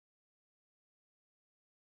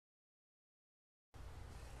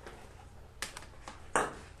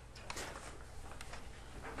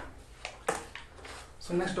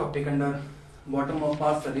So next topic under bottom of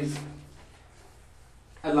parser is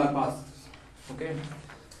LR parsers. Okay.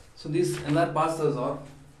 So these LR parsers are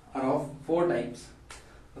of four types.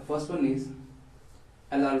 The first one is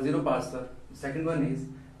LR0 parser. The second one is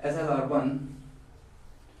SLR1,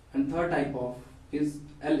 and third type of is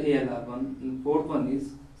LALR1, and fourth one is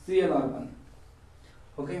CLR1.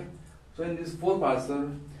 Okay. So in these four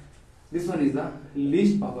parser, this one is the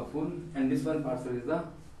least powerful and this one parser is the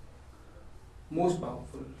most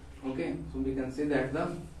powerful. Okay, so we can say that the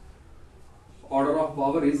order of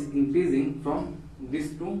power is increasing from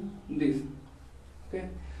this to this. Okay,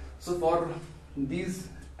 so for these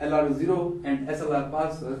LR0 and SLR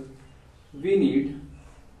parser, we need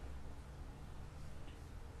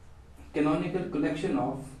canonical collection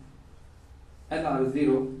of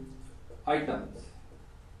LR0 items.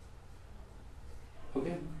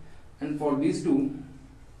 Okay, and for these two,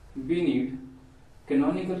 we need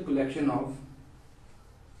canonical collection of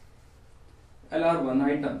LR1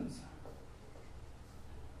 items.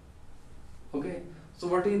 Okay, so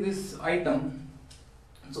what is this item?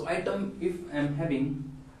 So item, if I am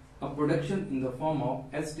having a production in the form of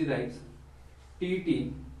S derives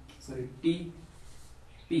TP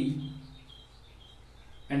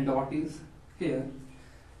and dot is here,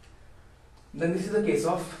 then this is the case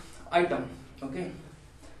of item. Okay,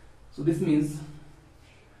 so this means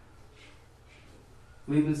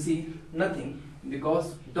we will see nothing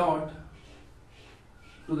because dot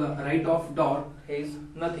to the right of dot is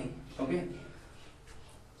nothing. Okay,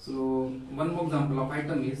 so one more example of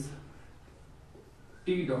item is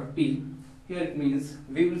T dot T. Here it means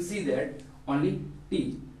we will see that only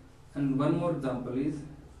T, and one more example is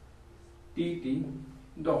TT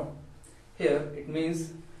dot. Here it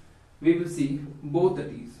means we will see both the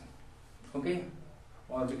T's. Okay,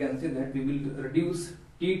 or we can say that we will reduce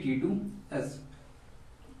TT to S.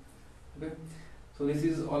 Okay, so this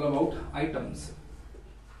is all about items.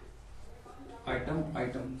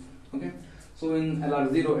 Items. Okay, so in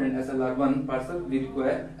LR0 and SLR1 parser, we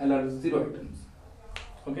require LR0 items.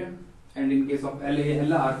 Okay, and in case of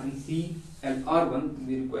LALR and CLR1,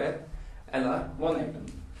 we require LR1 item.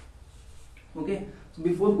 Okay, so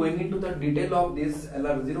before going into the detail of this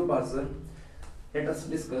LR0 parser, let us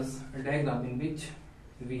discuss a diagram in which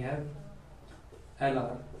we have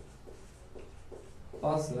LR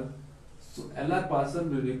parser. So LR parser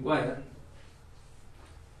will require,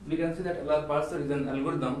 we can say that LR parser is an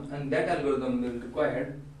algorithm, and that algorithm will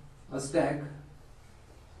require a stack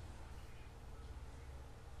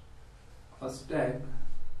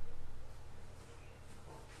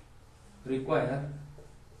require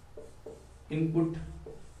input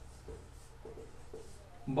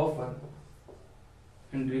buffer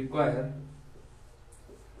and require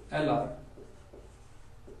LR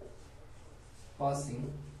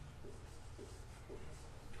parsing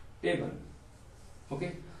table.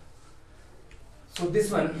 Okay, so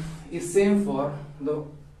this one is same for the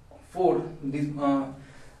four.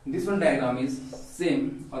 This one diagram is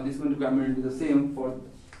same, or this one requirement is the same for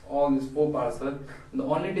all these four parser. The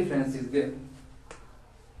only difference is there.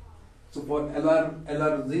 So for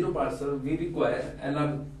LR0 parser, we require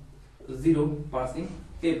LR0 parsing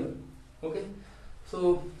table. Okay,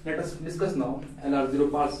 so let us discuss now LR0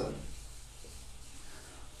 parser.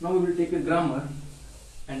 Now we will take a grammar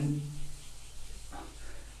and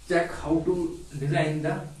check how to design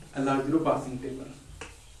the LR0 parsing table.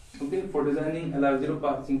 Okay, for designing LR0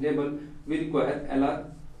 parsing table, we require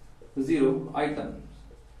LR0 items.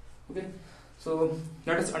 Okay, so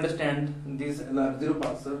let us understand this LR0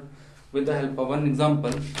 parser with the help of one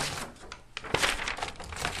example.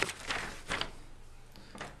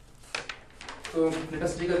 So let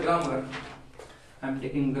us take a grammar. I am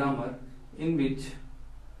taking grammar in which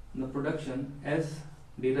the production S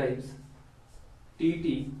derives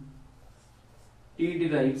TT, T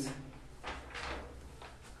derives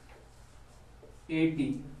AT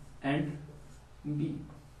and B.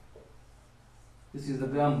 This is the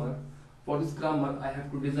grammar. For this grammar, I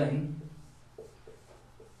have to design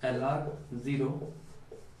LR0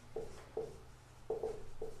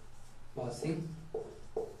 parsing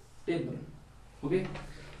table. Okay.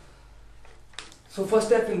 So first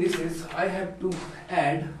step in this is I have to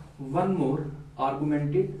add one more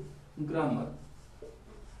argumented grammar.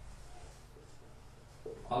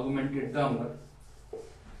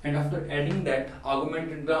 And after adding that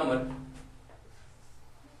argumented grammar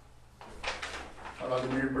or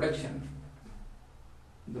argumented production,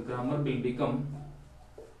 the grammar will become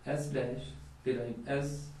S dash derives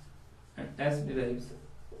S and S derives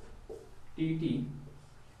TT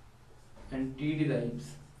and T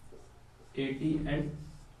derives AT and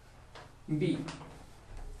B.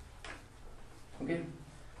 Okay,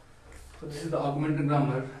 So this is the augmented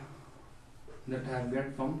grammar that I have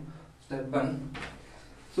get from step 1.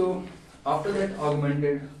 So after that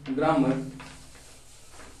augmented grammar,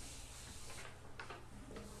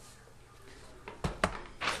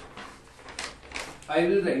 I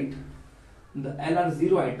will write the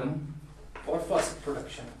LR0 item for first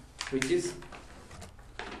production, which is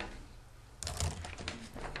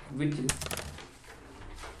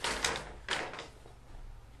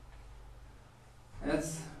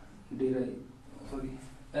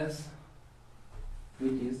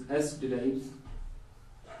S derives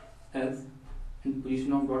as, and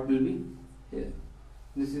position of dot will be here.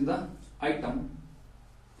 This is the item.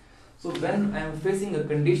 So when I am facing a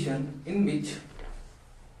condition in which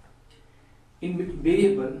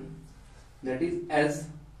variable, that is S,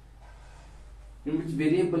 in which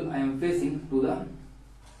variable I am facing to the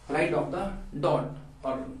right of the dot,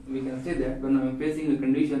 or we can say that when I am facing a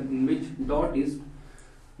condition in which dot is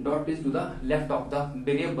to the left of the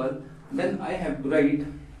variable, then I have to write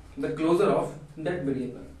the closure of that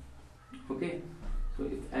variable. Okay, so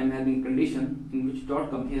if I am having condition in which dot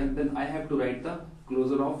come here, then I have to write the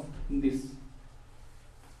closure of this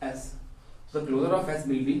S. So the closure of S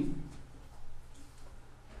will be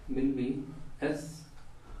S.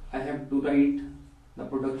 I have to write the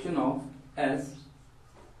production of S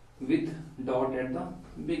with dot at the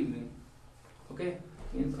beginning. Okay,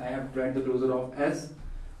 means I have to write the closure of S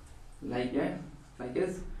like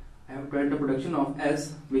as I have to write the production of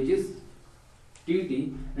S, which is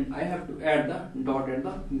TT, and I have to add the dot at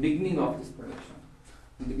the beginning of this production.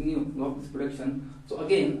 So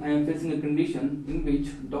again, I am facing a condition in which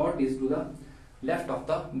dot is to the left of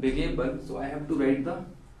the variable, so I have to write the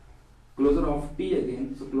closure of T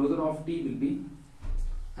again. So closure of T will be,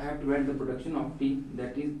 I have to write the production of T,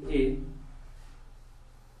 that is A,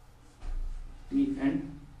 T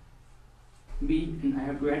and B, and I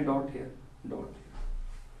have to add dot here, dot.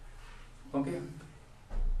 Okay.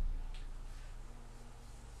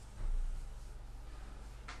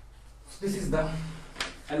 So this is the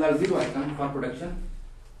LR0 item for production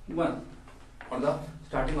 1, or the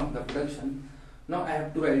starting of the production. Now I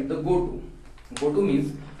have to write the go to. Go to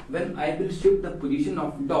means when I will shift the position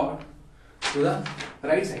of dot to the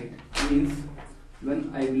right side, means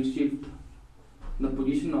when I will shift the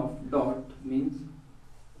position of dot, means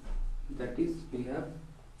that is we have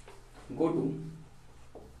go to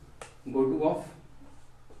of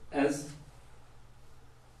S,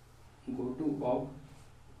 go to of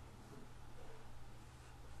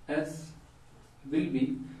S will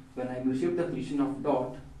be when I will shift the position of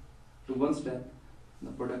dot to one step,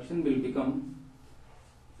 the production will become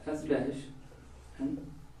S dash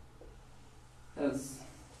and S.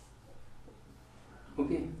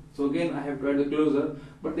 Okay, so again I have to add the closure,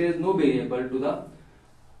 but there is no variable to the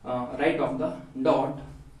right of the dot.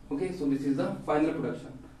 Okay, so this is the final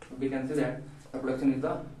production. We can say that the production is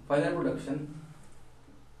the final production.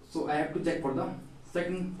 So I have to check for the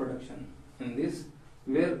second production in this,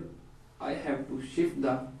 where I have to shift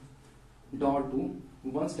the dot to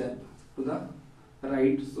one step to the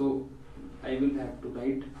right. So I will have to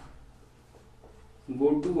write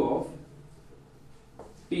go to of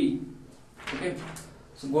T. Okay,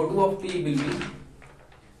 so go to of T will be,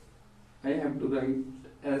 I have to write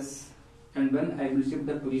S, and when I will shift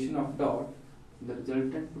the position of dot, the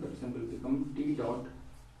resultant production will become T dot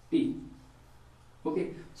T.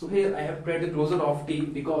 Okay, so here I have tried the closure of T,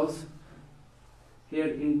 because here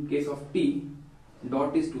in case of T,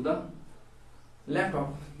 dot is to the left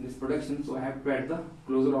of this production, so I have to add the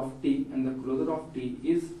closure of T, and the closure of T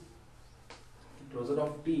is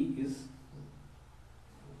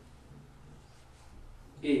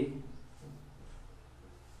A,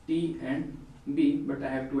 T and B, but I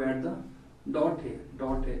have to add the dot here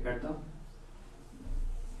at the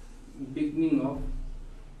beginning of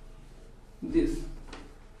this.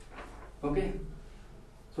 Okay,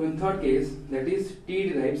 so in third case, that is T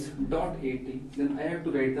derives dot AT, then I have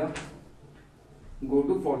to write the go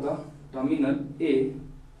to for the terminal A.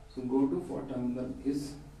 So go to for terminal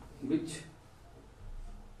is which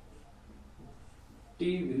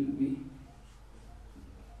T will be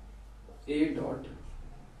A dot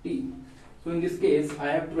T. So in this case I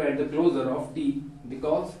have to add the closure of T,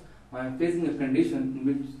 because I am facing a condition in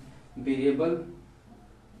which variable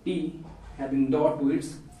T having dot to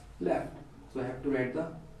its left. So I have to write the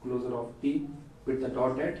closure of T with the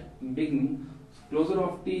dot at beginning. So closure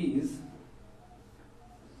of T is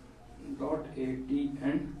dot AT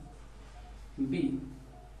and B.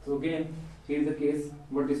 So again, here is the case,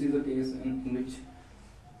 but this is the case in which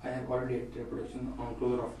I have already had a production on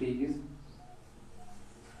closure of T is.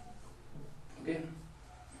 Okay.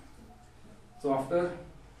 So after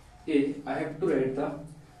A, I have to write the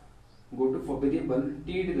go to for variable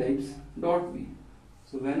t derives dot b.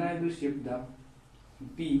 So when I will shift the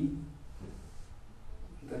b,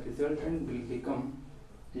 the resultant will become,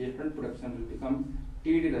 the resultant production will become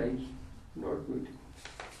t derives dot b.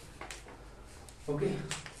 Okay,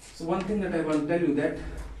 so one thing that I want to tell you that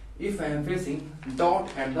if I am facing dot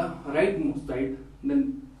at the rightmost side,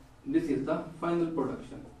 then this is the final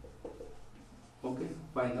production. Okay,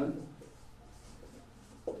 final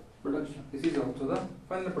production. This is also the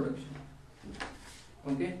final production.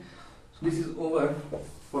 Okay, so this is over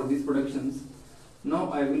for these productions.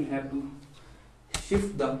 Now I will have to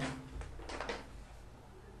shift the,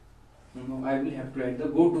 now I will have to write the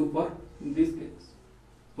go to for this case.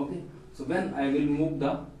 Okay, so when I will move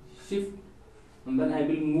the shift, and then I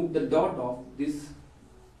will move the dot of this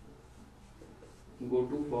go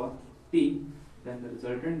to for t, then the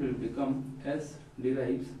resultant will become S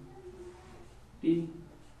derives t,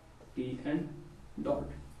 t and dot.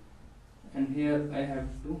 And here I have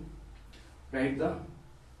to write the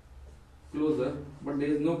closure, but there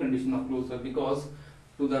is no condition of closure because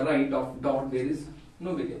to the right of dot there is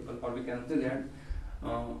no variable, or we can say that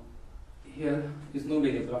here is no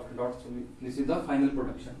variable after dot. So this is the final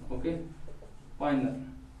production. Okay, final.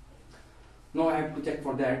 Now I have to check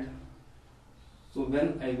for that. So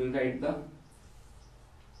when I will write the,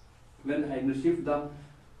 when I will shift the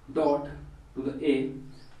dot to the A,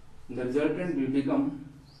 the resultant will become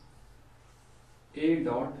A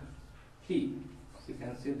dot T. So you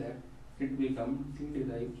can say that it will become T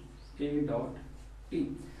derives A dot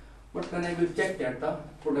T. But when I will check that the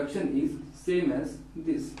production is same as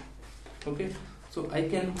this. Okay, so I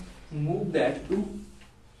can move that to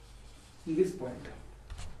this point.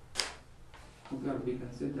 Okay, or we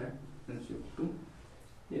can say that and shift to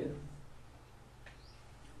here.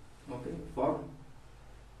 Okay, for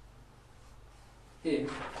A,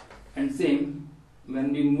 and same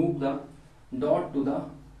when we move the dot to the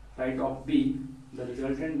right of B, the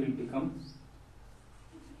resultant will become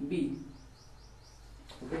B.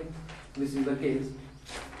 Okay, this is the case.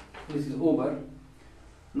 This is over.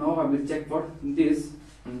 Now I will check for this,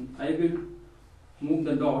 and I will move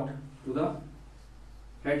the dot to the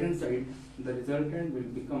right hand side. The resultant will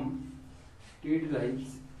become T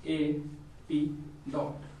derives A T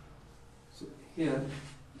dot. So here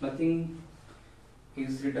nothing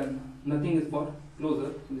is written, nothing is for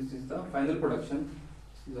closure. So this is the final production.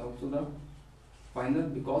 This is also the final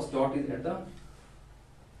because dot is at the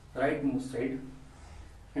rightmost side.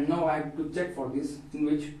 And now I have to check for this, in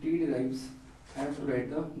which T derives, I have to write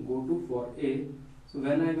the go to for A. So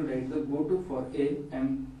when I will write the go to for A, I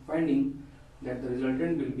am finding that the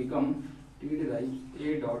resultant will become T derives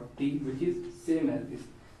A dot T, which is same as this.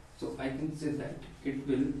 So I can say that it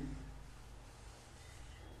will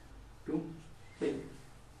to A.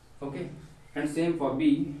 Okay, and same for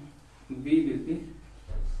B. B will be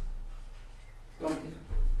come here.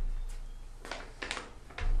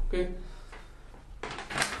 Okay,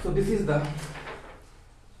 so this is the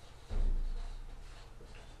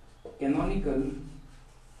canonical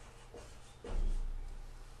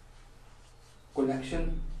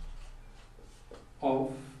collection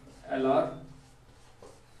of LR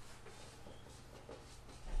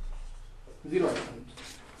 0 items.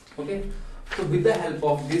 Okay, so with the help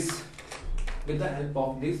of this,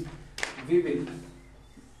 we will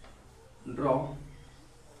draw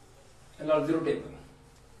LR0 table.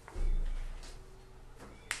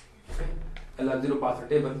 Okay, LR0 parser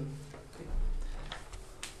table.